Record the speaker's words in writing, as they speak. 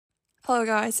Hello,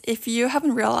 guys. If you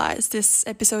haven't realized, this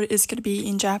episode is going to be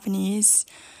in Japanese.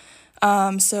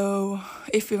 So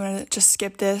if you want to just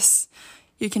skip this,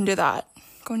 you can do that.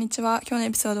 こんにちは。今日の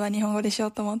エピソードは日本語でしよ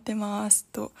うと思ってます。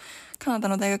カナダ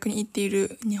の大学に行ってい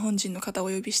る日本人の方をお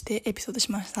呼びしてエピソードし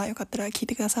ました。よかったら聞い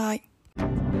てください。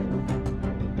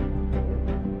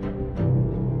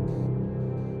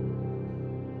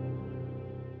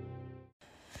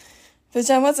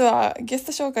じゃあまずはゲス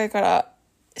ト紹介から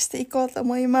していこうと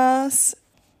思います。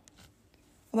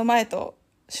お名前と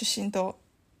出身と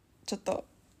ちょっと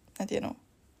なんていうの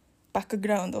バックグ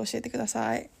ラウンドを教えてくだ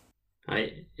さい。は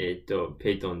い、ペ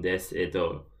イトンです。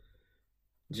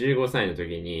15歳の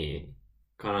時に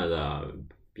カナダ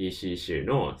BC 州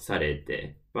のサレーっ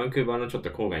てバンクーバーのちょっと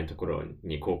郊外のところ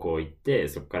に高校行って、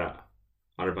そこから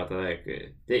アルバータ大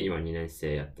学で今2年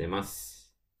生やってま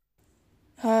す。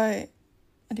はい、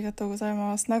ありがとうござい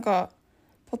ます。なんか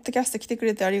ポッドキャスト来てく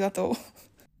れてありがとう。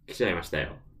来ちゃいました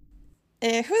よ。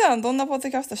普段どんなポッド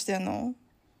キャストしてんの？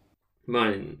ま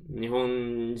あ日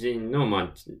本人の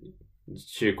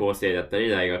中高生だったり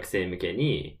大学生向け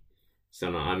に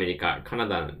そのアメリカ、カナ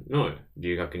ダの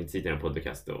留学についてのポッドキ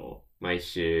ャストを毎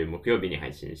週木曜日に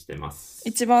配信してます。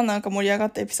一番なんか盛り上が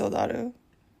ったエピソードある？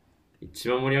一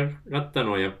番盛り上がった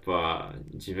のはやっぱ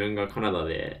自分がカナダ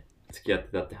で付き合っ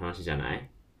てたって話じゃない？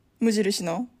無印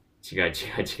の？違う。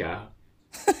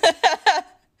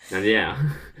なんでや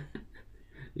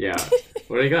いや、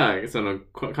俺がその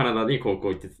カナダに高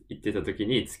校行ってた時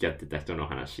に付き合ってた人の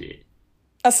話。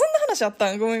あ、そんな話あっ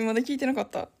たん？ごめん、まだ聞いてなかっ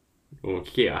た。聞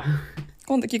けや。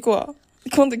今度聞くわ。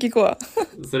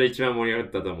それ一番盛り上が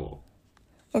ったと思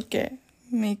う。OK.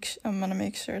 I'm gonna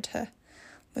make sure to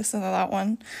listen to that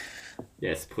one.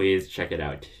 Yes, please check it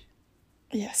out.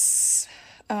 Yes.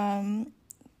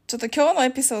 ちょっと今日の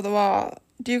エピソードは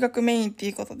留学メインってい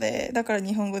うことで、だから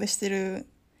日本語でしてる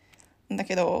んだ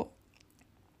けど、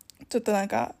ちょっとなん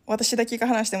か私だけが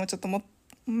話してもちょっと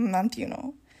なんていう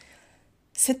の？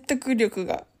説得力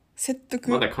が。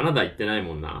まだカナダ行ってない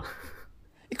もんな。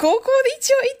高校で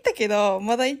一応行ったけど、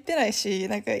まだ行ってないし、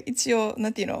なんか一応、な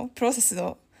んていうの？プロセス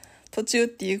の途中っ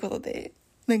ていうことで、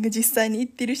なんか実際に行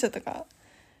ってる人とか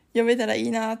読めたらい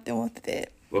いなって思って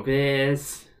て。僕で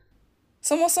す。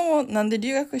そもそもなんで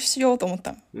留学しようと思っ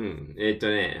た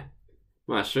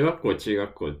の？小学校、中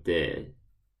学校って、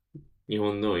日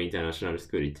本のインターナショナルス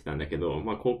クール行ってたんだけど、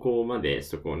高校まで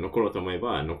そこ残ろうと思え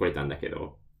ば残れたんだけ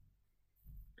ど、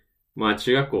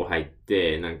中学校入っ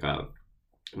て、なんか、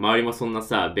周りもそんな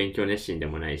さ、勉強熱心で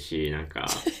もないし、なんか、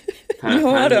単に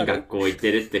学校行って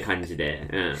るって感じで、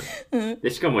で、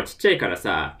しかもちっちゃいから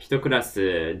さ、一クラス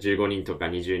15人とか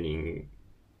20人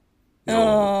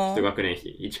の一学年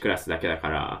1クラスだけだか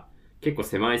ら、結構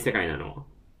狭い世界なの。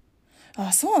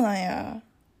あ、そうなんや。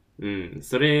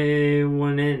それ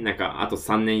をね、なんか、あと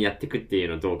3年やってくっていう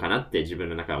のどうかなって自分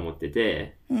の中は思って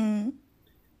て、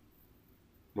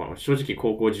正直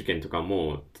高校受験とか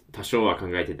も多少は考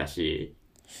えてたし、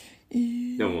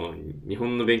でも日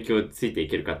本の勉強ついてい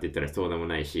けるかって言ったらそうでも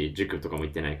ないし、塾とかも行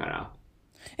ってないから。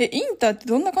インターって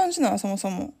どんな感じなの？そもそ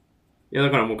も。いやだ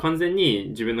からもう完全に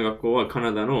自分の学校はカ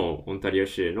ナダのオンタリオ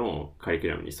州のカリキ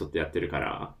ュラムに沿ってやってるか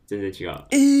ら全然違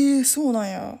う。そうなん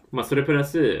や。それプラ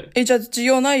スじゃあ授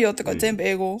業内容とか全部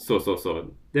英語？そう。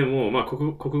でも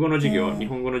国語の授業、日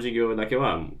本語の授業だけ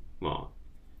は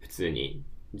普通に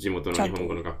地元の日本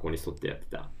語の学校に沿ってやって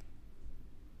た。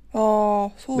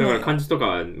そうだから漢字とか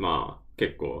は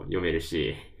結構読める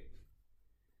し、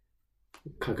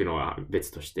書くのは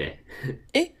別として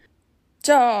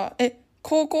じゃあ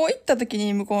高校行った時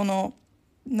に向こうの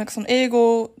なんかその英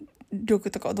語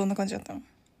力とかはどんな感じだったの？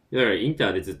だからインタ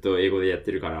ーでずっと英語でやっ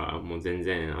てるからもう全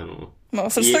然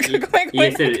それごめん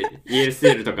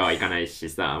ESL とかはいかないし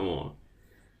さ、も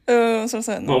うそう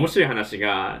やな。面白い話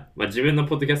が、自分の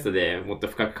ポッドキャストでもっと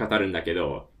深く語るんだけ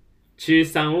ど、中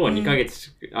3を2ヶ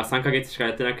月、3ヶ月しか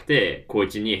やってなくて高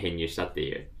1に編入したって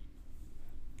いう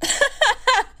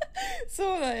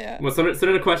そうなんや。それ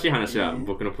の詳しい話は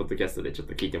僕のポッドキャストでちょっ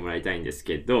と聞いてもらいたいんです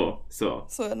けど、そ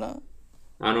うやな。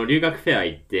留学フェア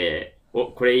行って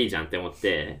これいいじゃんって思っ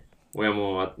て、親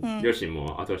も両親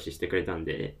も後押ししてくれたん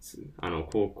で、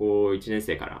高校1年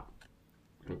生から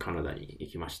カナダに行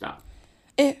きました。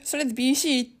それで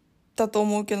BC 行ったと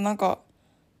思うけど、なん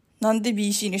で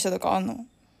BC にしたとかあんの？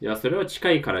いや、それは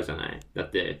近いからじゃない。だっ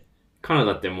てカナ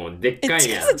ダってもうでっかい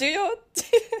やん。重要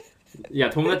いや、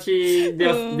友達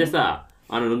でさ、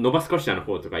ノバスコシアの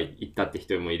方とか行ったって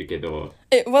人もいるけど。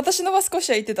私ノバスコ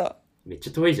シア行ってた。めっち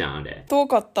ゃ遠いじゃん、あれ。遠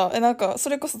かった。なんか、そ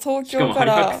れこそ東京から。しかもハ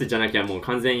リファックスじゃなきゃもう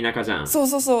完全田舎じゃん。そ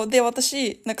う。で、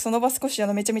私、なんかそのノバスコシア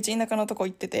のめちゃめちゃ田舎のとこ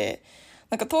行ってて、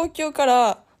なんか東京か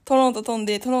らトロント飛ん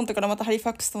で、トロントからまたハリフ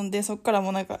ァックス飛んで、そっから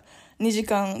もうなんか2時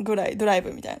間ぐらいドライ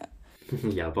ブみたいな。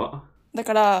やば。だ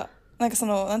から、なんかそ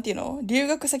の、なんていうの、留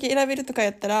学先選べるとかや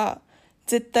ったら、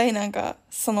絶対なんか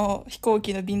その飛行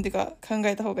機の便とか考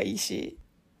えた方がいいし、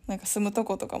なんか住むと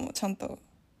ことかもちゃんと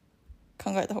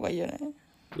考えた方がいいよね。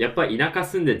やっぱ田舎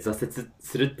住んで挫折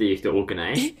するっていう人多く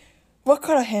ない？わ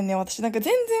からへんね私。なんか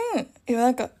全然、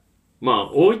なんか、ま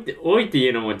あ、多いってい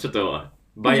うのもちょっと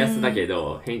バイアスだけ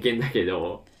ど、偏見だけ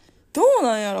ど、どう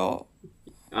なんやろ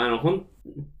あの、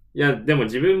いや、でも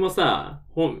自分もさ、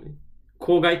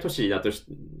郊外都市だと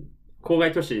郊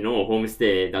外都市のホームス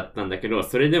テイだったんだけど、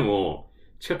それでも、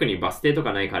近くにバス停と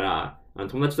かないから、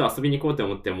友達と遊びに行こうって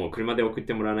思っても、車で送っ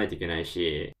てもらわないといけない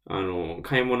し、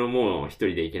買い物も一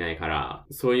人で行けないから、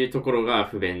そういうところが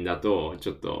不便だと、ち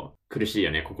ょっと苦しい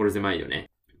よね。心狭いよね。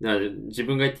だから自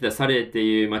分が言ってたサレーって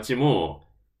いう街も、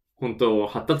本当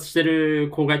発達してる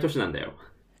郊外都市なんだよ。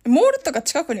モールとか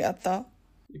近くにあった？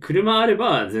車あれ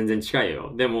ば全然近い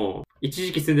よ。でも、一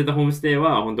時期住んでたホームステイ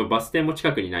は本当バス停も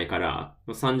近くにないから、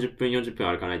30分40分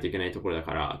歩かないといけないところだ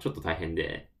から、ちょっと大変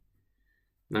で、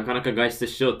なかなか外出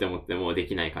しようって思ってもで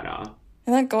きないから。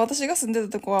なんか私が住んでた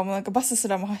とこはもうなんかバスす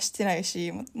らも走ってない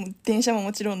し、もう電車も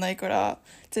もちろんないから、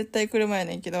絶対車や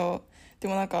ねんけど、で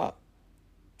もなんか、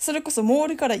それこそモー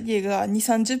ルから家が2、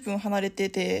30分離れて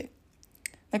て、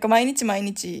なんか毎日毎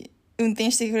日運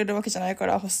転してくれるわけじゃないか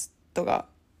ら、ホストが。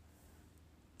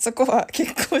そこは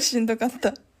結構しんどかった。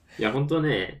いや、本当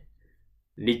ね、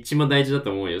立地も大事だ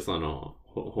と思うよ、その、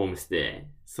ホームステ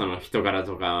イ。その人柄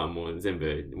とかも全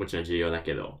部もちろん重要だ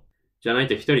けど。じゃない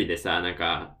と一人でさ、なん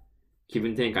か、気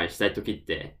分転換したい時っ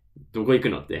て、どこ行く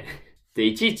のって。で、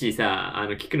いちいちさ、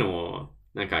聞くのも、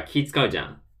なんか気使うじゃ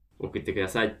ん。送ってくだ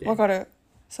さいって。わかる。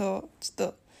そう、ちょっ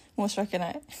と申し訳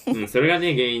ない。うん、それが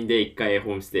ね、原因で一回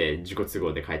ホームステイ自己都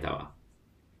合で変えたわ。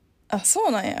あ、そ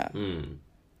うなんや。うん。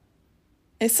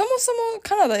そもそも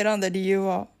カナダ選んだ理由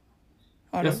は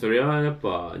あいや、る？それはやっ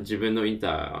ぱ自分のイン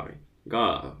ター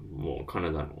がもうカ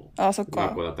ナダのあ、そっか。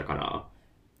学校だったから。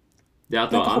で、あ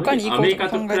となんかは他に行こうアメリカ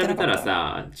とか考えてと比べたなかった？ら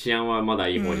さ、治安はまだ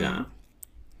いい方じゃうん。ん。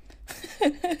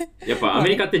やっぱアまあね。メ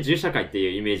リカって銃社会ってい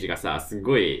うイメージがさ、す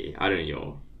ごいあるん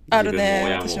よ。自分もあるね。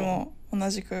親も。私も同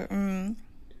じく。うん。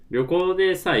旅行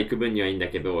でさ、行く分にはいいんだ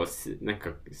けど、なん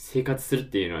か生活するっ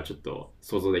ていうのはちょっと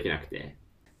想像できなくて。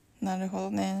なるほど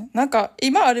ね。なんか、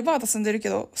今アルバータ住んでるけ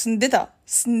ど、今住んでは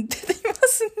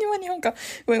日本か。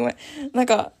ごめんごめん。なん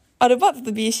か、アルバータ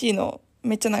と BC の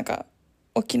めっちゃなんか、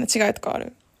大きな違いとかあ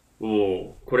る？お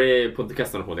お、これ、ポッドキャ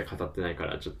ストの方で語ってないか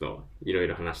ら、ちょっといろい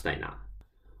ろ話したいな。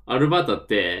アルバータっ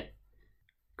て、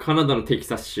カナダのテキ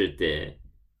サス州って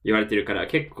言われてるから、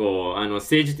結構、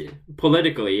政治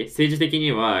的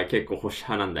には結構保守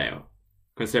派なんだよ。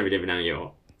コンサバティブなん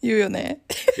よ。言うよね。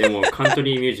でも、カント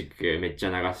リーミュージックめっち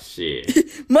ゃ流すし、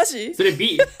マジ？それ、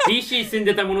BC 住ん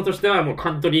でたものとしてはもう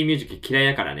カントリーミュージック嫌い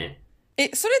だからね。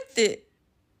それって、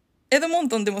エドモン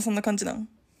トンでもそんな感じなん？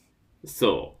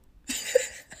そ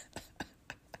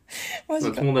マジ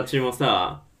か。友達も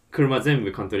さ、車全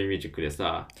部カントリーミュージックで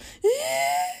さ、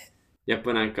やっ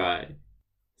ぱなんか、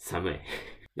寒い。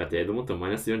だってエドモントンマ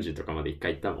イナス40とかまで一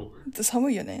回行ったもん。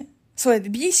寒いよね。そうや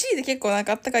で、BC で結構なん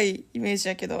かあったかいイメージ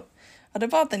やけど、アル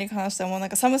バータに関してはもうなん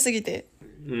か寒すぎて。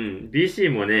うん。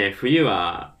BC もね、冬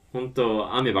は、本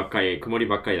当雨ばっかり、曇り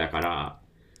ばっかりだか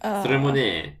ら、それもああ、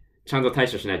ね、ちゃんと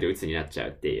対処しないと鬱になっちゃ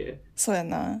うっていう。そうや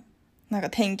な。なんか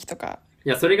天気とか。い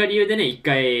や、それが理由でね、一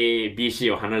回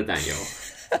BC を離れたんよ。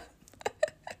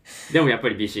でもやっぱ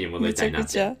り BC に戻めちりたいな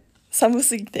って。ゃくちゃ寒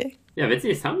すぎて。いや、別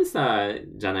に寒さ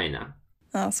じゃないな。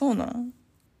ああ、そうなん。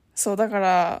そう、だか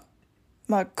ら、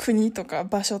まあ国とか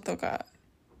場所とか、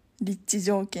立地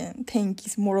条件、天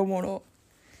気、もろもろ、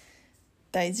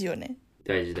大事よね。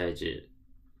大事大事。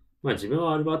まあ自分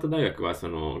はアルバート大学はそ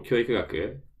の教育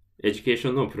学、エデュケーシ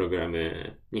ョンのプログラ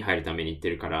ムに入るために行って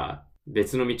るから、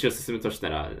別の道を進むとした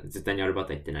ら絶対にアルバー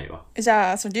ト行ってないわ。じ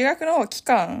ゃあ、その留学の期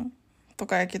間と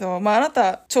かやけど、まああな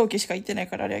た長期しか行ってない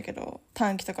からあれやけど、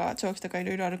短期とか長期とかい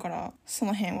ろいろあるから、そ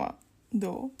の辺は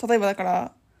どう？例えばだか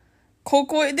ら、高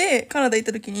校でカナダ行っ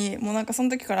た時に、もうなんかその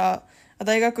時から、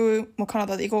大学もカナ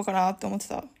ダで行こうかなって思って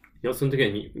た。いや、その時は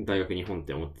大学日本っ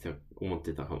て思っ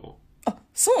てたかも。あ、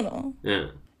そうなん？う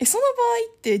ん。その場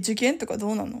合って受験とかど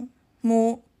うなの？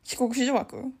もう帰国子女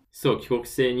枠？そう、帰国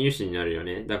制入試になるよ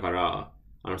ね。だから、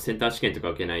センター試験と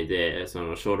か受けないで、そ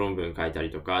の小論文書いた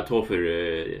りとか、トーフ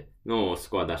ルのス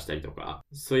コア出したりとか、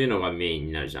そういうのがメイン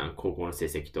になるじゃん、高校の成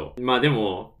績と。まあで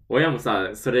も、親も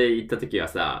さ、それ言った時は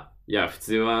さ、いや、普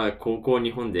通は高校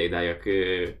日本で大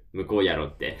学向こうやろ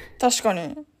って。確か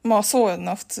に。まあそうやん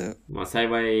な、普通。まあ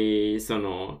幸い、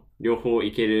両方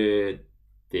いける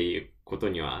っていうこと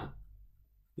には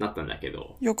なったんだけ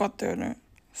ど。よかったよね。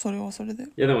それはそれで。い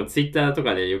やでもツイッターと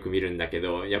かでよく見るんだけ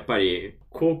ど、やっぱり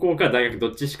高校か大学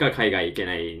どっちしか海外行け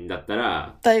ないんだった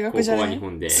ら、大学じゃね。高校は日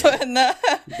本で、そうやんな。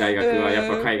大学はやっ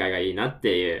ぱ海外がいいなっ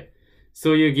ていう、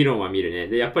そういう議論は見るね。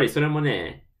で、やっぱりそれも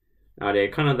ね、あれ、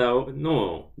カナダ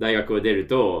の大学を出る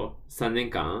と3年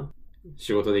間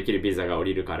仕事できるビザが降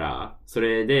りるから、そ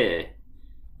れで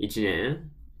1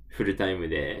年フルタイム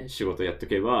で仕事やっと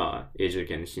けば永住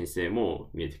権の申請も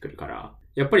見えてくるから、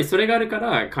やっぱりそれがあるか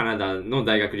らカナダの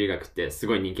大学留学ってす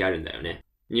ごい人気あるんだよね。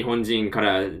日本人か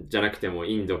らじゃなくても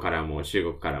インドからも中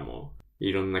国からも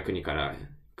いろんな国から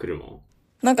来るも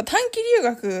ん。なんか短期留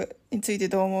学について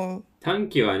どう思う？短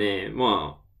期はね、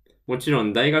まあ、もちろ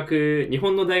ん大学、日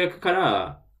本の大学か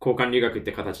ら交換留学っ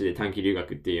て形で短期留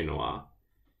学っていうのは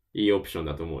いいオプション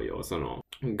だと思うよ。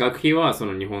学費はそ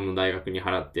の日本の大学に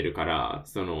払ってるから、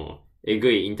え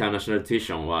ぐいインターナショナルテュー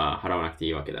ションは払わなくてい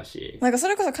いわけだし。なんかそ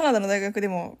れこそカナダの大学で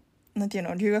も、なんていう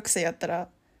の、留学生やったら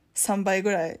3倍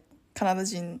ぐらいカナダ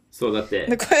人そうだって。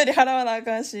の子より払わなあ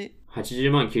かんし。80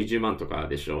万、90万とか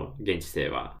でしょ、現地生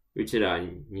は。うちら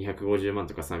250万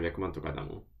とか300万とかだ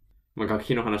もん。まあ学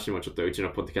費の話もちょっとうちの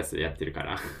ポッドキャストでやってるか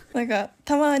ら。なんか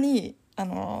たまに、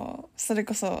それ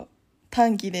こそ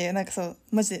短期で、なんかそう、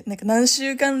マジで、なんか何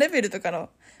週間レベルとかの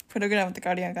プログラムとか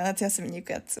あるやんか、夏休みに行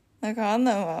くやつ。なんかあん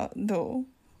なんはどう？い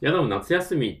やでも夏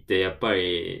休みってやっぱ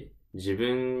り自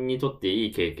分にとってい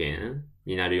い経験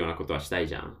になるようなことはしたい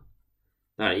じゃん。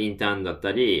だからインターンだっ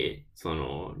たり、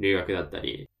留学だった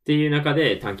りっていう中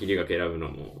で短期留学選ぶの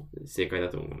も正解だ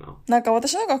と思うな。なんか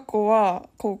私の学校は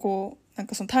高校、なん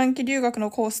かその短期留学の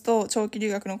コースと長期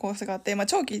留学のコースがあって、まあ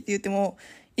長期って言っても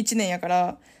1年やか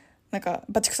ら、なんか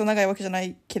バチクソ長いわけじゃな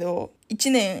いけど、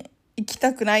1年行き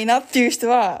たくないなっていう人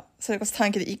は、それこそ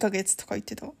短期で1ヶ月とか言っ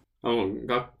てた。もう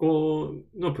学校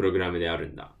のプログラムである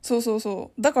んだ。そうそう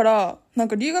そう。だから、なん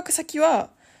か留学先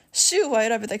は、州は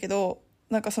選べたけど、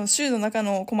なんかその州の中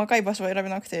の細かい場所は選べ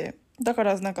なくて、だか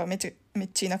らなんかめっち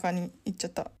ゃ田舎に行っちゃ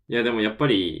った。いやでもやっぱ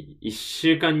り1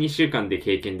週間2週間で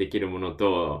経験できるもの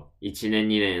と1年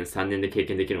2年3年で経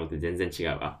験できるものって全然違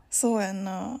うわ。そうやん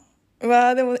な。う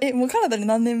わーでも、もうカナダに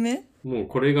何年目？もう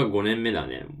これが5年目だ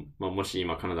ね。まあもし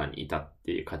今カナダにいたっ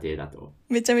ていう過程だと。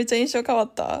めちゃめちゃ印象変わ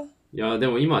った。いや、で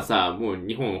も今さ、もう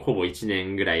日本ほぼ1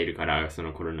年ぐらいいるから、そ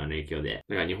のコロナの影響で。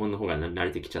だから日本の方が慣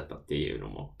れてきちゃったっていうの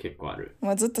も結構ある。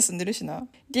まあずっと住んでるしな。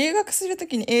留学すると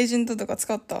きにエージェントとか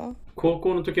使った？高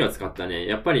校の時は使ったね。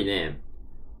やっぱりね、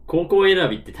高校選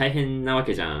びって大変なわ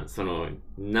けじゃん。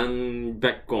何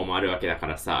百校もあるわけだか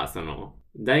らさ、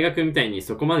大学みたいに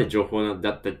そこまで情報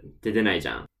だったって出ないじ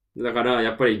ゃん。だから、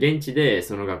やっぱり現地で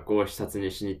その学校を視察に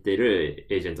しに行っている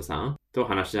エージェントさんと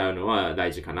話し合うのは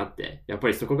大事かなって。やっぱ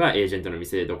りそこがエージェントの見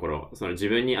せ所。自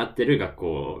分に合ってる学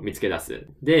校を見つけ出す。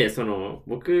で、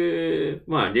僕、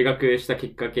まあ留学したき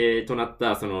っかけとなっ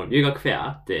た、留学フェア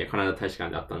ってカナダ大使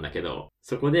館であったんだけど、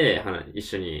そこで一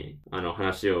緒に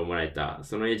話をもらえた、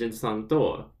そのエージェントさん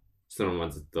と、そのまま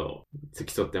ずっと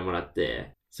付き添ってもらっ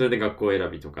て、それで学校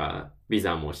選びとか、ビ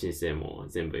ザも申請も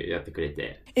全部やってくれ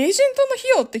て。エージェントの費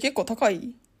用って結構高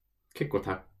い？結構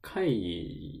高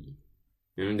い。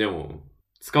でも、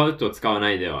使うと使わ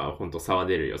ないでは本当差は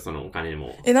出るよ、そのお金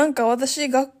も。なんか私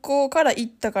学校から行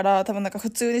ったから、多分なんか普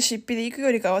通で出費で行く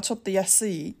よりかはちょっと安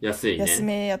い。安いね。安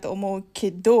めやと思う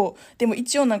けど、でも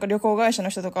一応なんか旅行会社の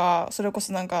人とか、それこ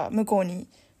そなんか向こうに、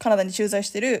カナダに駐在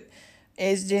してる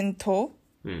エージェント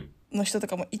の人と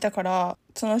かもいたから、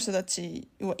その人たち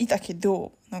はいたけ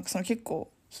ど、なんか結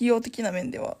構費用的な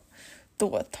面ではど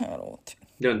うやったんやろうって。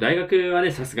でも大学は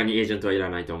ね、さすがにエージェントはいら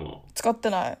ないと思う。使って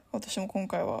ない。私も今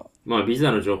回は。まあビ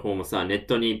ザの情報もさ、ネッ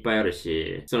トにいっぱいある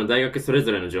し、その大学それ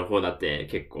ぞれの情報だって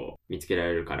結構見つけら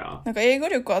れるから。なんか英語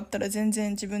力あったら全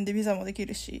然自分でビザもでき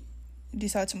るし、リ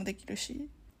サーチもできるし。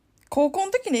高校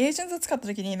の時にエージェント使った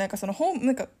時に、なんか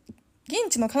なんか現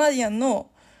地のカナディアン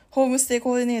のホームステイ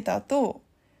コーディネーターと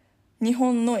日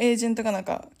本のエージェントがなん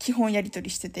か基本やり取り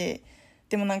してて、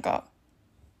でもなんか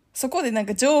そこでなん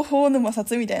か情報の摩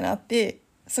擦みたいなのあって、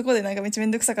そこでなんかめっちゃめ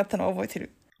んどくさかったのを覚えて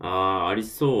る。あり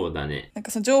そうだね。なん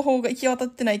かその情報が行き渡っ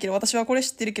てないけど、私はこれ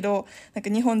知ってるけど、なんか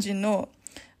日本人の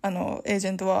エージ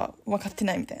ェントは分かって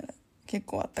ないみたいな結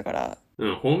構あったから。ホ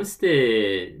ームス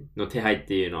テイの手配っ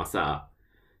ていうのはさ、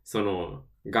スク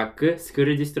ー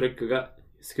ルディスト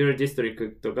リ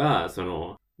クトが、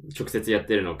直接やっ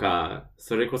てるのか、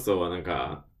それこそなん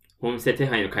か、ホームステイ手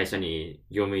配の会社に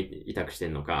業務委託して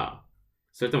んのか、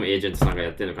それともエージェントさんが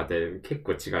やってるのかって結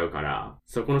構違うから、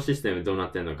そこのシステムどうな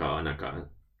ってるのかはなんか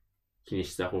気に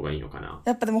した方がいいのかな。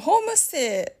やっぱでもホームス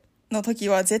テイの時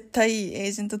は絶対エ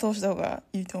ージェント通した方が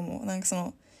いいと思う。なんか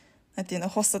なんていうの、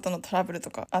ホストとのトラブルと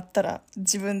かあったら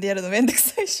自分でやるのめんどく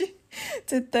さいし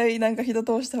絶対なんか人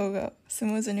通した方がス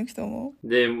ムーズにいくと思う。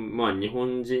で、まあ日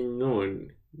本人の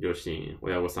両親、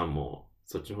親御さんも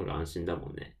そっちの方が安心だも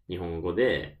んね。日本語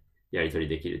でやり取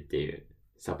りできるっていう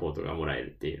サポートがもらえる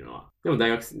っていうのは。でも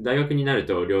大学になる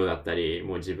と寮だったり、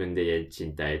もう自分で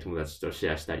賃貸友達とシ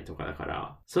ェアしたりとかだか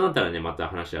ら、そうなったらね、また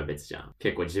話は別じゃん。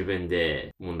結構自分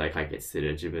で問題解決す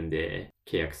る、自分で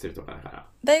契約するとかだから。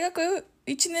大学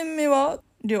1年目は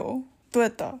寮どうや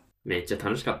った？めっちゃ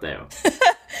楽しかったよ。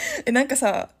なんか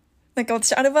さ、なんか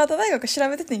私アルバータ大学調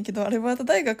べててんけど、アルバータ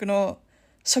大学の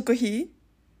食費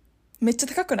めっちゃ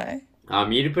高くない？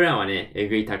ミールプランはね、え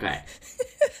ぐい高い。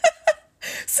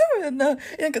そうやんな。なん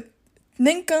か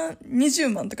年間20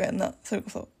万とかやんな、それこ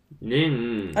そ。あ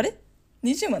れ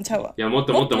 ?20 万ちゃうわ。いや、もっ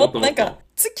ともっともっともっと。なんか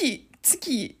月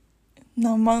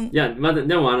何万。いや、まだ、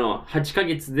でも8ヶ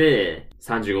月で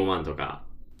35万とか。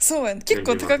そうやん。結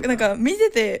構高く、なんか見て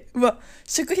て、うわ、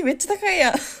食費めっちゃ高いや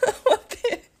ん。待っ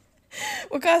て。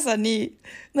お母さんに、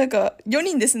なんか4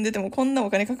人で住んでてもこんなお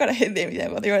金かからへんで、みたいな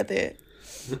こと言われて。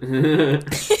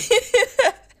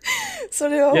そ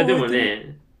れは。いや、でも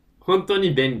ね、本当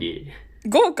に便利。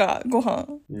豪華ご飯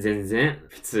全然、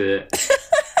普通。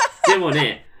でも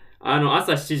ね、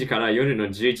朝7時から夜の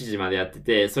11時までやって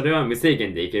て、それは無制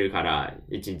限でいけるから、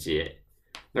1日。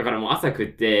だからもう朝食っ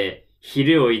て、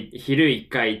昼1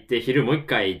回行って、昼もう1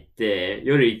回行って、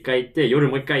夜1回行って、夜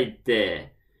もう1回行っ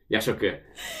て、夜食。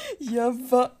や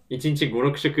ば。1日5、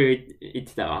6食行っ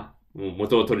てたわ。もう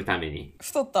元を取るために。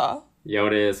太った？いや、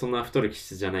俺、そんな太る気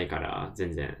質じゃないから、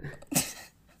全然。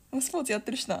スポーツやっ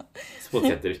てるしな。スポーツ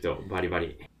やってる人、バリバ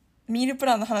リ。ミールプ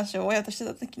ランの話を親として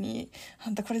た時に、あ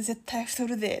んたこれ絶対太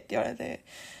るでって言われて、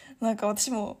なんか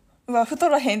私も、うわ、太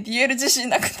らへんって言える自信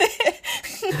なくて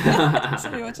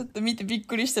それはちょっと見てびっ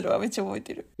くりしてるわ。めっちゃ覚え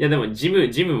てる。いや、でもジ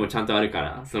ムもちゃんとあるか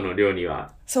ら、その寮に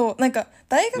は。そう、なんか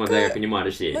大学にもあ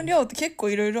るし。の寮って結構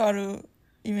いろいろある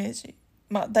イメージ。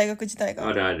まあ大学自体が。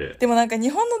あるある。でもなんか日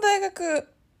本の大学、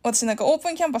私なんかオープ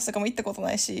ンキャンパスとかも行ったこと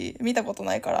ないし、見たこと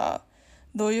ないから、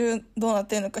どうなっ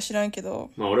てんのか知らんけ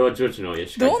ど。まあ俺はジョージの家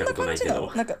しか行ったことないけど。どんな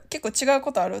感じなの？なんか結構違う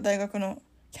ことある？大学の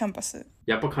キャンパス。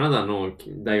やっぱカナダの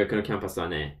大学のキャンパスは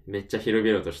ね、めっちゃ広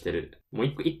々としてる。も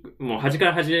う端か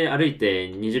ら端へ歩いて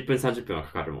20分30分は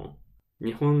かかるもん。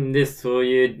日本でそう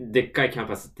いうでっかいキャン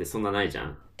パスってそんなないじゃ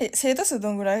ん。生徒数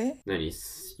どんぐらい？何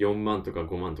 ?4 万とか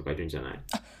5万とかいるんじゃない？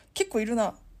あ、結構いる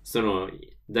な。その、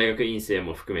大学院生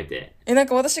も含めて。なん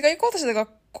か私が行こうとした学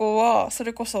校は、そ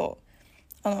れこそ、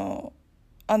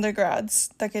アンダーグラッズ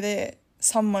だけで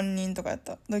3万人とかやっ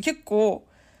た。だから結構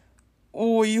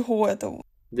多い方やと思う。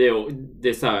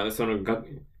でさ、その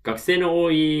学生の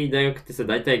多い大学ってさ、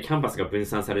大体キャンパスが分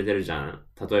散されてるじゃん。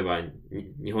例えば、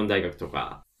日本大学と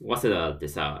か、早稲田だって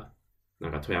さ、な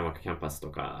んか富山キャンパスと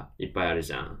かいっぱいある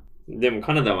じゃん。でも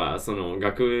カナダはその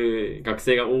学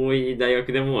生が多い大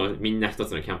学でもみんな一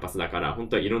つのキャンパスだから、本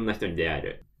当はいろんな人に出会え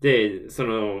る。で、そ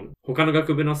の他の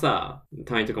学部のさ、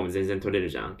単位とかも全然取れる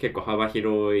じゃん。結構幅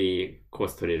広いコー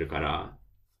ス取れるから、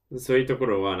そういうとこ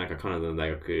ろはなんかカナダの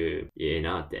大学いい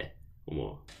なって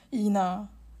思う。いいな。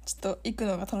ちょっと行く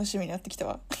のが楽しみになってきた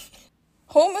わ。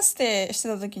ホームステイして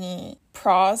た時に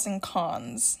pros and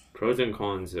cons。 pros and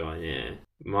cons はね、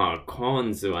まあ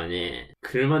cons はね、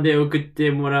車で送っ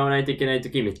てもらわないといけない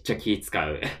時めっちゃ気使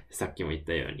う。さっきも言っ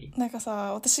たように。なんか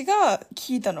さ、私が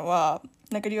聞いたのは、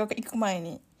なんか留学行く前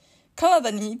にカナ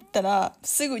ダに行ったら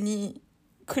すぐに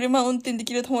車運転で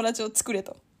きる友達を作れ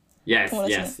と。Yes, 友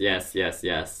達ね。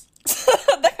 yes.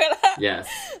 だから Yes,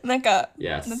 なんか、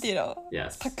yes, なんていうの、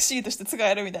 yes, タクシーとして使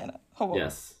えるみたいな、ほぼ。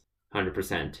 yes,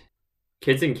 100%.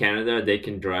 Kids in Canada, they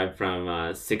can drive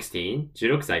from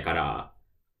 16歳から、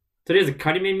とりあえず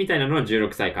仮免みたいなのは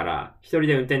16歳から、一人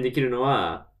で運転できるの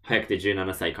は早くて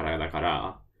17歳からだか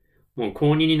ら、もう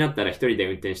高2になったら一人で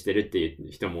運転してるってい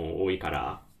う人も多いか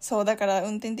ら。そう、だから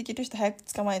運転できる人早く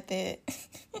捕まえて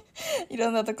い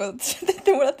ろんなとこ連れてっ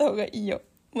てもらった方がいいよ、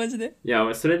マジで。いや、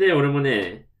それで俺も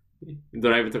ね、ド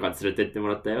ライブとか連れてっても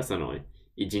らったよ。その、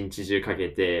一日中かけ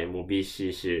て、もう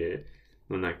BC 州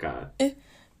のなんか、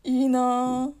いい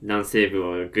なぁ。南西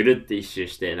部をぐるって一周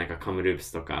して、なんかカムループ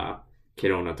スとか、ケ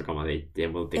ローナとかまで行って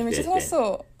戻ってきてめっちゃ楽し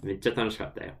そう。めっちゃ楽しか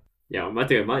ったよ。いや、待っ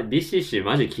てよ、BC 州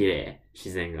マジ綺麗、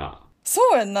自然が。そ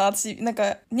うやんな。私、なん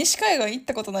か、西海岸行っ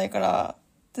たことないから、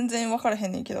全然分からへ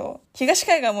んねんけど、東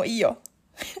海岸もいいよ。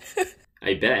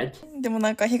I bet. でもな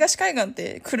んか、東海岸っ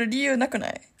て来る理由なくな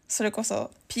い？それこ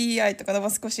そ、PEI とかノバ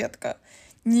スコシアとか、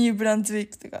ニューブランズウィ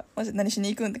ックとか、マジ何しに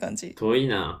行くんって感じ。遠い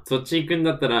な。そっち行くん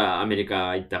だったらアメリカ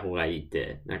行った方がいいっ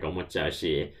てなんか思っちゃう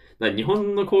し、だから日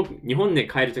本で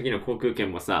帰る時の航空券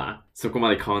もさ、そこま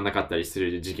で変わんなかったりす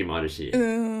る時期もあるし。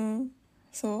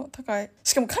そう高い。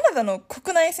しかもカナダの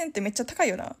国内線ってめっちゃ高い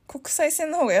よな。国際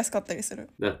線の方が安かったりする。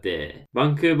だって、バ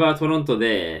ンクーバー、トロント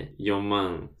で4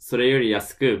万、それより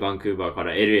安くバンクーバーか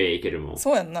ら LA 行けるもん。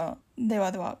そうやんな。で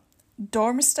は、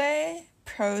dorm stay,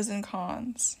 pros and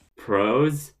cons.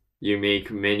 Pros, you make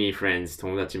many friends.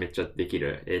 友達めっちゃでき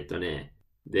る。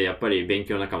で、やっぱり勉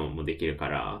強仲間もできるか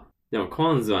ら。でも、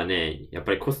cons はね、やっ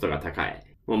ぱりコストが高い。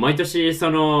もう毎年そ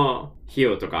の費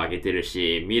用とか上げてる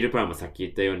し、ミールプランもさっき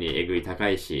言ったようにえぐい高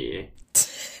いし。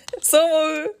そう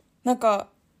思う。なんか、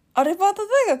アルバータ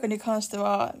大学に関して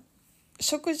は、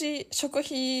食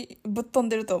費ぶっ飛ん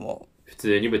でると思う。普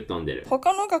通にぶっ飛んでる。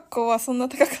他の学校はそんな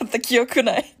高かった記憶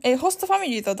ない。ホストファミ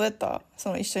リーとはどうやった？そ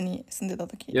の一緒に住んでた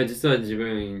時。いや、実は自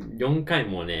分4回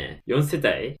もね、4世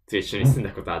帯と一緒に住ん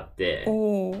だことあって、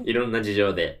いろんな事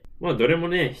情で。まあ、どれも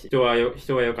ね、人は良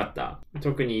かった。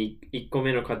特に1個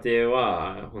目の家庭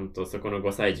は、本当そこの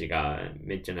5歳児が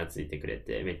めっちゃ懐いてくれ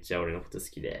て、めっちゃ俺のこと好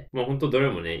きで。まあ、本当どれ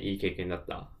もね、いい経験だっ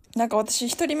た。なんか私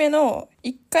1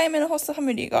回目のホストファ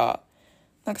ミリーが、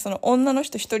なんかその女の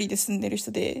人1人で住んでる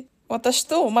人で、私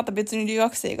とまた別に留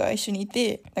学生が一緒にい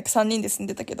て、なんか3人で住ん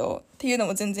でたけど、っていうの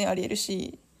も全然あり得る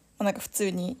し、まあ、なんか普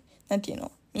通に、なんていう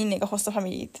の、みんながホストファ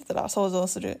ミリーって言ったら想像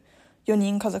する4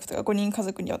人家族とか5人家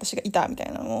族に私がいたみた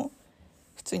いなのも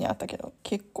普通にあったけど、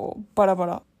結構バラバ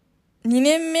ラ。2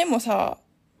年目もさ、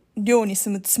寮に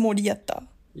住むつもりやった？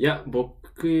いや、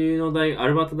僕のア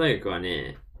ルバート大学は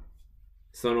ね、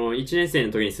その1年生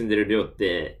の時に住んでる寮っ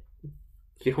て、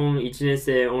基本1年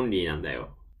生オンリーなんだよ。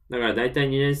だから大体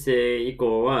2年生以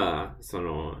降は、そ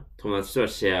の友達と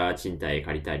シェア賃貸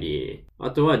借りたり、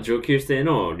あとは上級生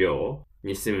の寮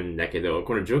に住むんだけど、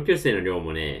この上級生の寮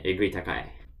もね、えぐい高い。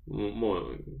も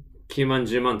う9万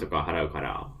10万とか払うか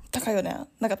ら。高いよね。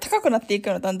なんか高くなってい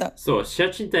くのだんだん。そう、シェ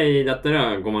ア賃貸だった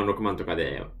ら5万6万とか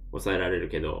で抑えられる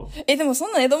けど。でもそ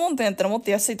んなエドモントンやったらもっ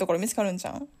と安いところ見つかるんじ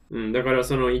ゃん。うん、だから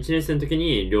その1年生の時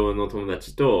に寮の友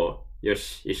達と、よ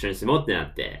し、一緒に住もうってな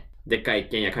って、でっかい一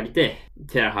軒家借りて、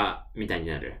テラハみたいに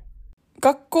なる。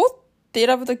学校って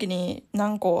選ぶときに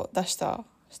何個出した？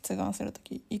出願すると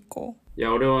き1個？い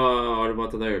や、俺はアルバー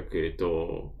ト大学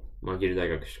とマギル大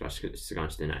学しか出願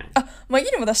してない。あ、マ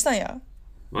ギルも出したんや。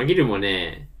マギルも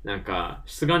ね、なんか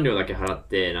出願料だけ払っ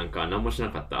て、なんか何もしな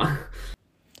かった。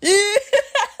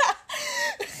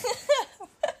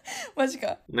マジ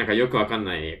か。なんかよくわかん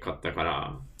ないかったか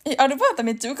ら。アルバータ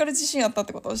めっちゃ受かる自信あったっ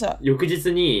てこと？じゃあ。翌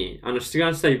日に、出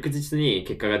願した翌日に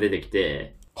結果が出てき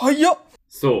て。早っ！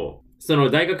そう。その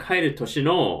大学入る年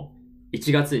の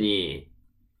1月に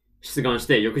出願し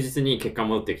て、翌日に結果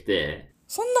戻ってきて。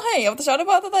そんな早い？私アル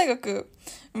バータ大学、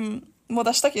もう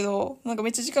出したけど、なんかめ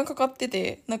っちゃ時間かかって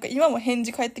て、なんか今も返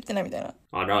事返ってきてないみたいな。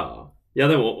あら。いや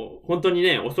でも、本当に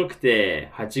ね、遅くて、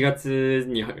8月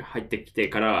に入ってきて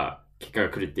から結果が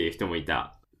来るっていう人もい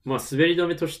た。まあ、滑り止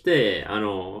めとして、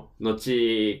後、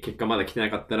結果まだ来てな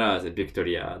かったら、ビクト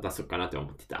リア出そうかなって思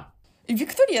ってた。ビ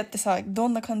クトリアってさ、ど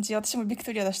んな感じ？私もビク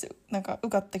トリア出して、なんか受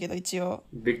かったけど、一応。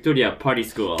ビクトリアパーティー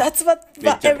スクール。That's what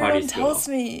everyone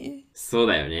tells me. そう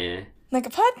だよね。なんか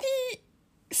パーティ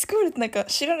ースクールってなんか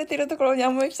知られてるところにあ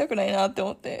んま行きたくないなって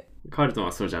思って。カールトン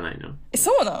はそうじゃないの？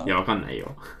そうなん？いや、わかんない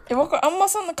よ。あんま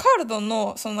そんなカールトン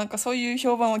の、なんかそういう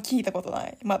評判は聞いたことな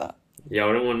い。まだ。いや、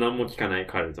俺も何も聞かない、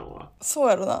カールトンは。そう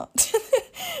やろな。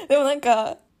でもなん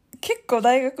か、結構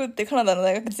大学ってカナダの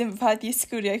大学全部パーティース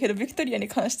クールやけど、ビクトリアに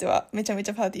関してはめちゃめち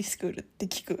ゃパーティースクールって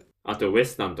聞く。あと、ウェ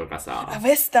スタンとかさ。ウ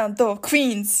ェスタンとクイ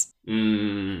ーンズ。クイ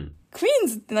ーン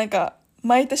ズってなんか、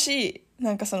毎年、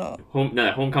なんかホ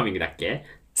ームカミングだっけ？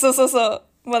そうそうそ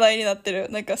う。話題になってる。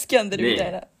なんかスキャンダルみた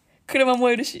いな。ね、車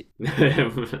燃えるし。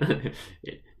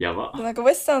やば。なんかウ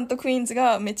ェスタンとクイーンズ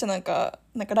がめっちゃなんか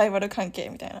ライバル関係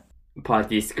みたいな。パー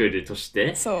ティースクールとし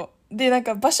て？そう。で、なん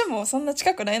か場所もそんな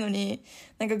近くないのに、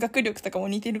なんか学力とかも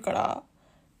似てるから、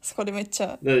そこでめっち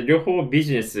ゃ。両方ビ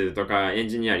ジネスとかエン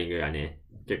ジニアリングがね、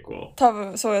結構。多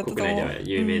分そうやったと思う。国内では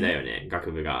有名だよね、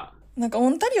学部が。なんかオ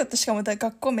ンタリオってしかも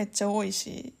学校めっちゃ多い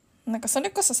し、なんかそれ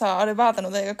こそさ、アルバータ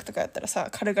の大学とかやったらさ、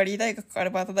カルガリー大学かア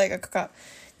ルバータ大学か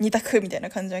2択みたいな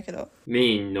感じだけど。メ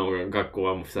インの学校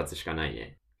はもう2つしかない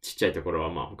ね。ちっちゃいところ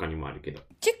はまあ他にもあるけど。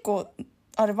結構、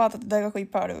アルバータって大学いっ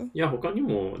ぱいある？いや、他に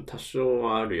も多少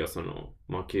はあるよ。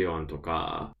マキュアンと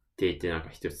かって言ってなんか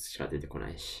一つしか出てこな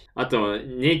いし。あと、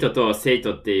ネイトとセイ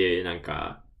トっていうなん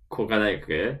か、工科大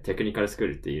学、テクニカルスクー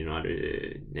ルっていうのあ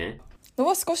るね。ノ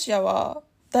バスコシアは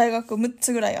大学6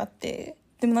つぐらいあって、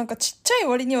でもなんかちっちゃい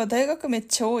割には大学めっ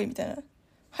ちゃ多いみたいな。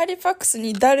ハリファクス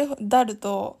にダル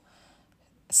と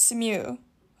スミュー、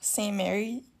St.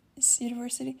 Mary's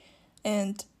University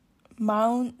and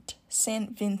Mount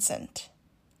St. Vincent。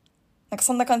なんか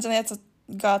そんな感じのやつ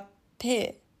があっ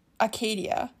て、アケ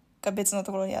ディアが別の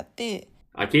ところにあって、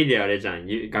アーケーディアあれじゃん。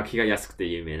楽器が安くて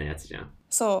有名なやつじゃん。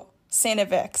そう、セン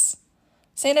FX。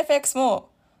セン FX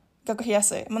も学費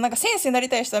安い。もうなんかセンスになり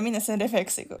たい人はみんなセン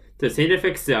FX 行く。で、セイルフェ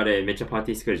ックスあれめっちゃパー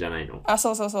ティースクールじゃないの？あ、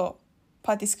そうそうそう。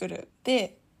パーティースクール。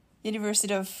で、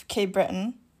University of Cape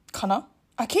Breton かな？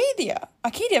アケイディア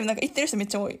なんか行ってる人めっ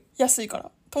ちゃ多い。安いか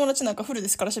ら。友達なんかフルで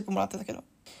スカラシップもらってたけど。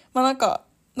まあなんか、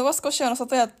ノバスコシアの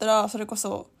外やったら、それこ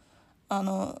そ、ニ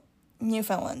ュー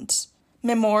ファンランド。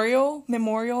メモリア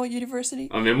ルユニバーシ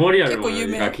ティ。あ、メモリアルも結構有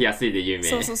名楽器安いで有名。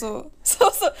そう。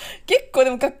結構で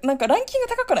もなんかランキング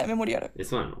高くないメモリアル。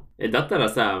そうなの？だったら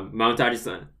さ、マウントアリ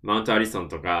ソン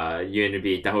とか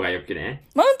UNB 行った方がよくね？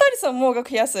マウントアリソンも学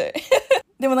費安い。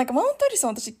でもなんかマウントアリソ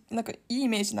ン私なんかいいイ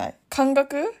メージない。漢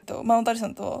学とマウントアリソ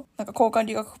ンとなんか交換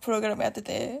留学プログラムやって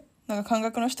て、なんか漢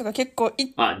学の人が結構デ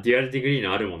ュアルディグリー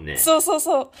のあるもんね。そう。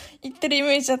言ってるイ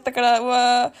メージだったから、う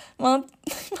わー、マウント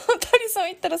アリソン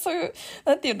行ったらそういう、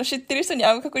なんていうの、知ってる人に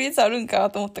会う確率あるんか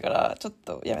と思ったから、ちょっ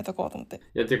とやめとこうと思って。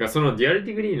いや、ていうかそのデュアル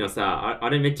ディグリーのさ、あ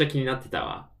れめっちゃ気になってた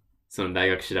わ。その大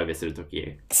学調べするとき。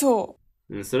そ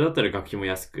それだったら学費も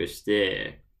安くし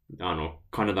て、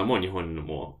カナダも日本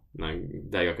も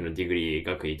大学のディグリー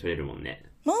学位取れるもんね。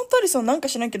マウントアリソンなんか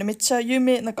知らんけどめっちゃ有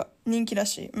名、なんか人気だ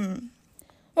し、うん。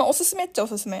まあおすすめっちゃお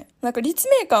すすめ。なんか立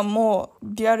命館も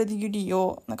デュアルディグリー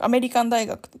をなんかアメリカン大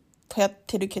学とやっ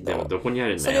てるけど、でもどこにあ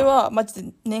るんだよ。それはマジ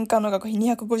で年間の学費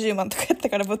250万とかやった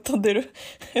からぶっ飛んでる。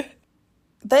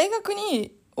大学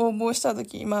に応募した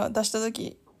時、まあ出した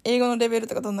時、英語のレベル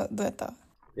とかどうやった？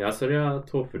いや、それは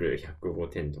トーフル105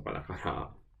点とかだか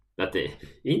ら。だって、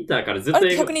インターからずっとあ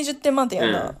れ英語。120点満点や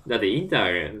んな。だって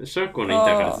小学校のインタ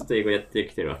ーからずっと英語やって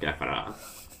きてるわけだから。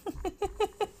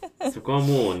そこは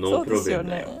もうノープロブレム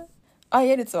だよ。そうですよね。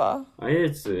IELTS は？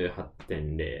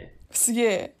 IELTS8.0。すげ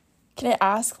え。Can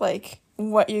I ask like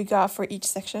what you got for each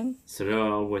section? それ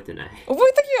は覚えてない。覚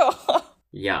えときよ。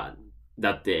いや、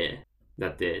だって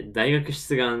大学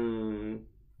出願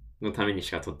のためにし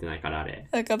か取ってないからあれ。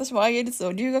なんか私も IELTS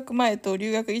を留学前と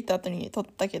留学行った後に取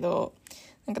ったけど、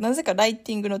なんかなぜかライ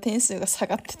ティングの点数が下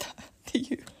がってたって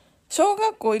いう。小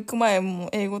学校行く前も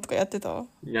英語とかやってた？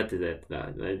やってた。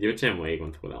幼稚園も英語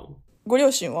のとこだもん。ご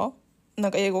両親はな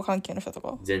んか英語関係の人と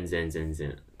か？全然。全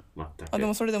く。あ、で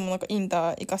もそれでもなんかインタ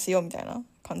ー行かせようみたいな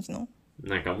感じの。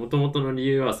なんか元々の理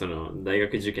由はその大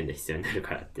学受験で必要になる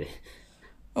からって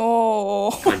お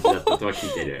ー。感じだったとは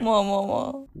聞いてる。ま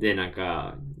あ。で、なん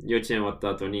か幼稚園終わった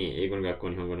後に英語の学校、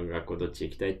日本語の学校どっち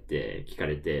行きたいって聞か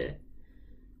れて、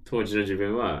当時の自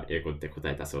分は英語って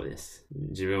答えたそうです。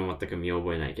自分は全く見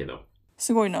覚えないけど。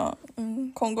すごいな。う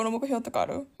ん。今後の目標とかあ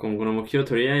る？今後の目標、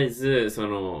とりあえず、そ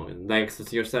の、大学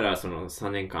卒業したら、その3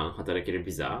年間働ける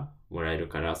ビザもらえる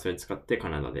から、それ使ってカ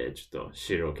ナダでちょっと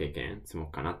就労経験積も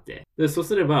うかなって。で、そう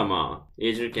すれば、まあ、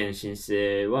永住権申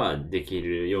請はでき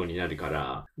るようになるか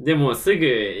ら、でもすぐ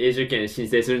永住権申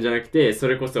請するんじゃなくて、そ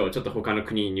れこそちょっと他の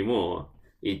国にも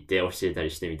行って教えたり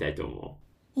してみたいと思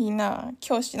いいな。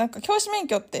なんか教師免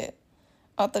許って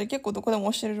あったり結構どこで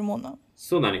も教えれるもんな。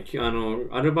そうだね。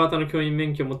アルバータの教員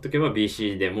免許持っとけば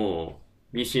BC でも、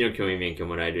BC の教員免許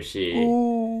もらえるし、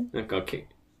なんか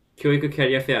教育キャ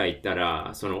リアフェア行った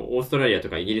ら、そのオーストラリアと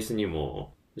かイギリスに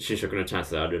も就職のチャン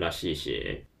スあるらしい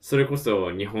し、それこ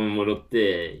そ日本戻っ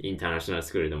てインターナショナル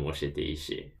スクールでも教えていい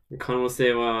し、可能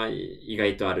性は意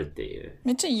外とあるっていう。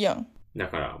めっちゃいいやん。だ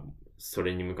から、そ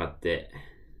れに向かって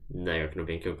大学の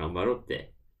勉強頑張ろうっ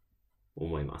て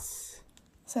思います。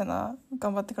そうやな。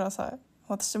頑張ってください。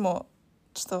私も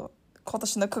ちょっと今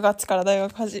年の9月から大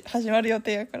学始まる予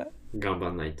定やから。頑張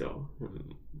んないと。も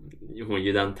う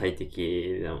油断大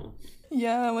敵だもん。い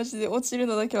やー、マジで落ちる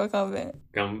のだけは勘弁。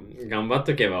頑張っ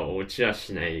とけば落ちは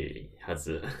しないは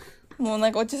ず。もうな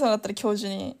んか落ちそうだったら教授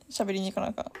に喋りに行か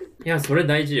なか。いや、それ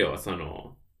大事よ。そ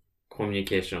の、コミュニ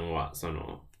ケーションは、そ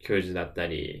の、教授だった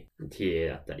り、TA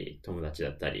だったり、友達だ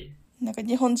ったり。なんか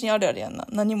日本人あるあるやんな。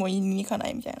何も言いに行かな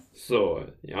いみたいな。そ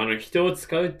う。人を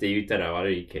使うって言ったら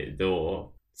悪いけ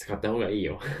ど、使った方がいい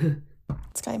よ。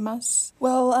使います。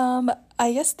Well,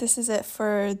 I guess this is it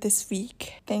for this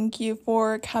week. Thank you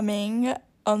for coming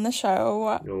on the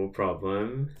show. No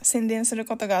problem. 宣伝する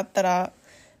ことがあったら、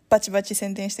バチバチ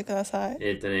宣伝してください。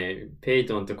ペイ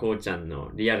トンとコウちゃん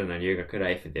のリアルな留学ラ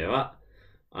イフでは、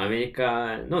アメリ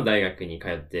カの大学に通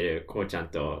ってるコウちゃん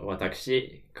と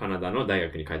私、カナダの大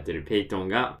学に通ってるペイトン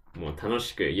が、もう楽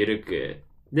しく、ゆるく、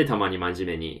で、たまに真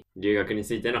面目に留学に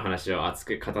ついての話を熱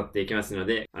く語っていきますの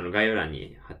で、概要欄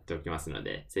に貼っておきますの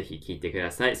で、ぜひ聞いてく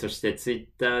ださい。そしてツイッ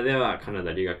ターではカナ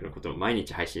ダ留学のことを毎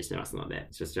日配信してますので、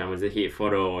そちらもぜひフォ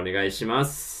ローお願いしま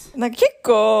す。なんか結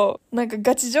構、なんか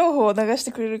ガチ情報を流し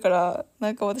てくれるから、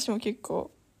なんか私も結構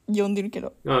読んでるけ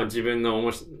ど。自分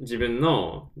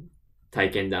の体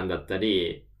験談だった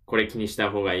り、これ気にした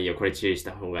方がいいよ、これ注意し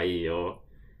た方がいいよ、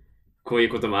こういう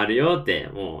こともあるよって、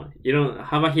もう、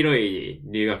幅広い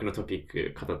留学のトピッ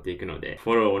ク語っていくので、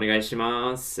フォローお願いし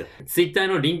ます。ツイッタ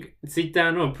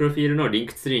ーのプロフィールのリン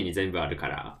クツリーに全部あるか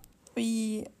ら。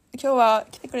今日は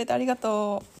来てくれてありが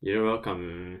とう。You're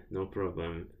welcome. No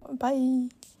problem. バイ。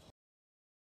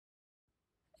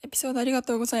エピソードありが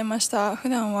とうございました。普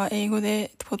段は英語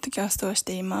でポッドキャストをし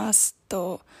ています。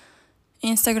イ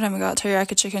ンスタグラムがテリヤ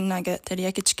キチキンナゲ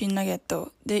ッ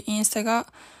トで、インスタが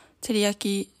テリヤ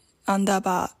キ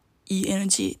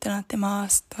_ENG ってなってま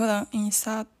す。普段インス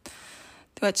タで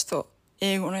はちょっと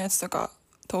英語のやつとか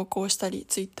投稿したり、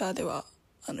ツイッターでは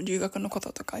留学のこ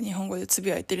ととか日本語でつぶ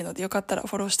やいているので、よかったらフ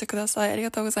ォローしてください。ありが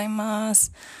とうございま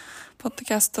す。ポッド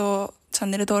キャストチャ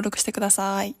ンネル登録してくだ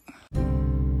さい。